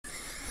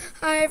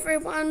Hi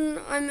everyone,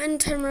 I'm in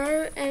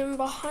Timaru and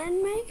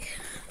behind me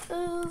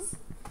is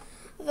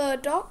the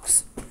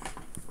docks.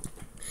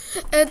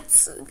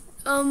 It's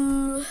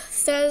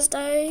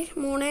Thursday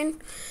morning.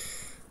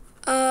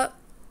 You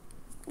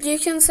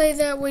can see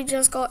that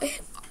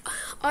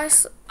I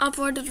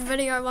uploaded a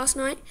video last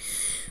night.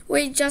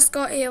 We just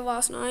got here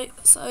last night,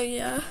 so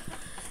yeah.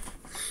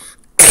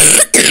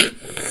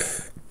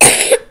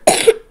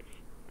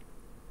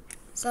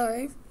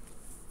 Sorry.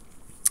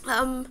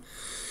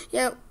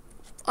 Yeah.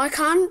 I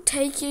can't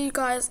take you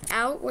guys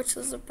out, which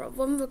is a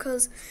problem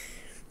because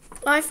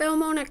I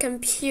film on a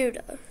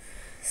computer,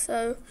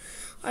 so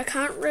I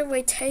can't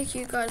really take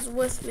you guys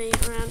with me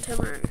around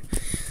Timaru.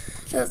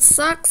 It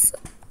sucks,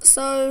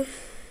 so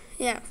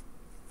yeah.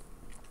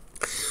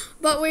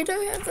 But we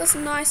do have this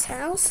nice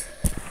house,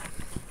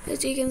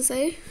 as you can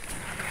see.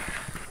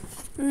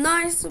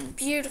 Nice,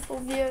 beautiful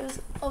views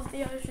of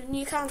the ocean.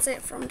 You can't see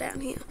it from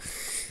down here.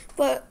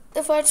 But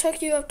if I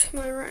took you up to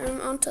my room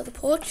onto the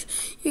porch,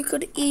 you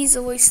could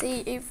easily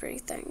see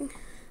everything.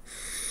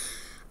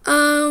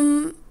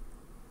 What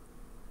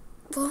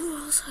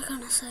was I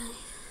gonna say?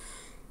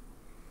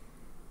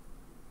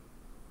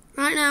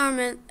 Right now I'm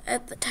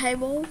at the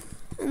table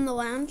in the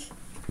lounge.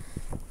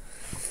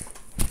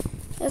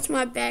 That's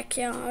my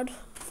backyard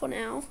for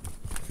now.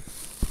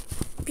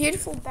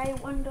 Beautiful bay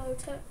window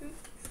too.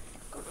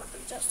 I'm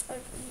gonna just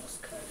open this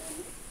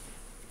curtain.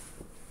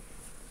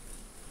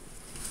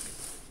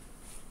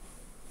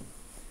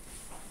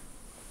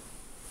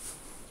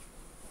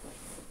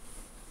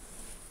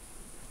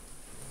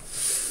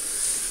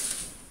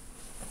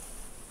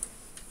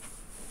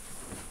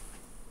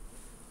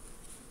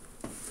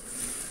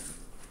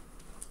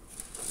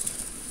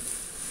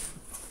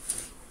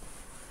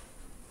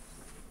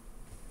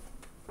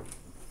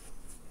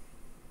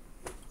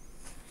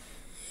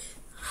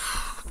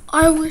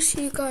 I wish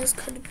you guys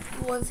could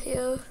live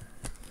here.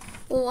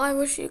 Well, I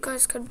wish you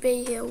guys could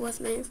be here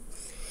with me.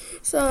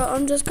 So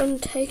I'm just going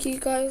to take you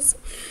guys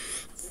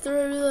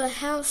through the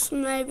house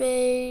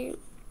maybe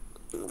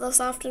this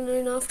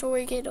afternoon after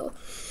we get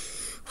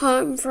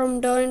home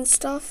from doing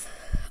stuff.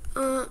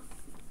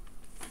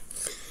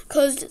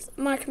 Because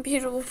my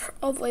computer will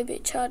probably be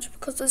charged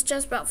because it's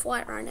just about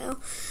flight right now.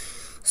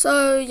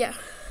 So yeah.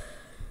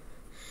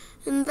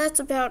 And that's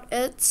about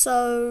it,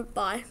 so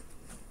bye.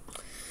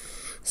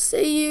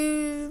 See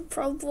you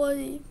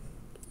probably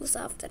this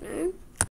afternoon.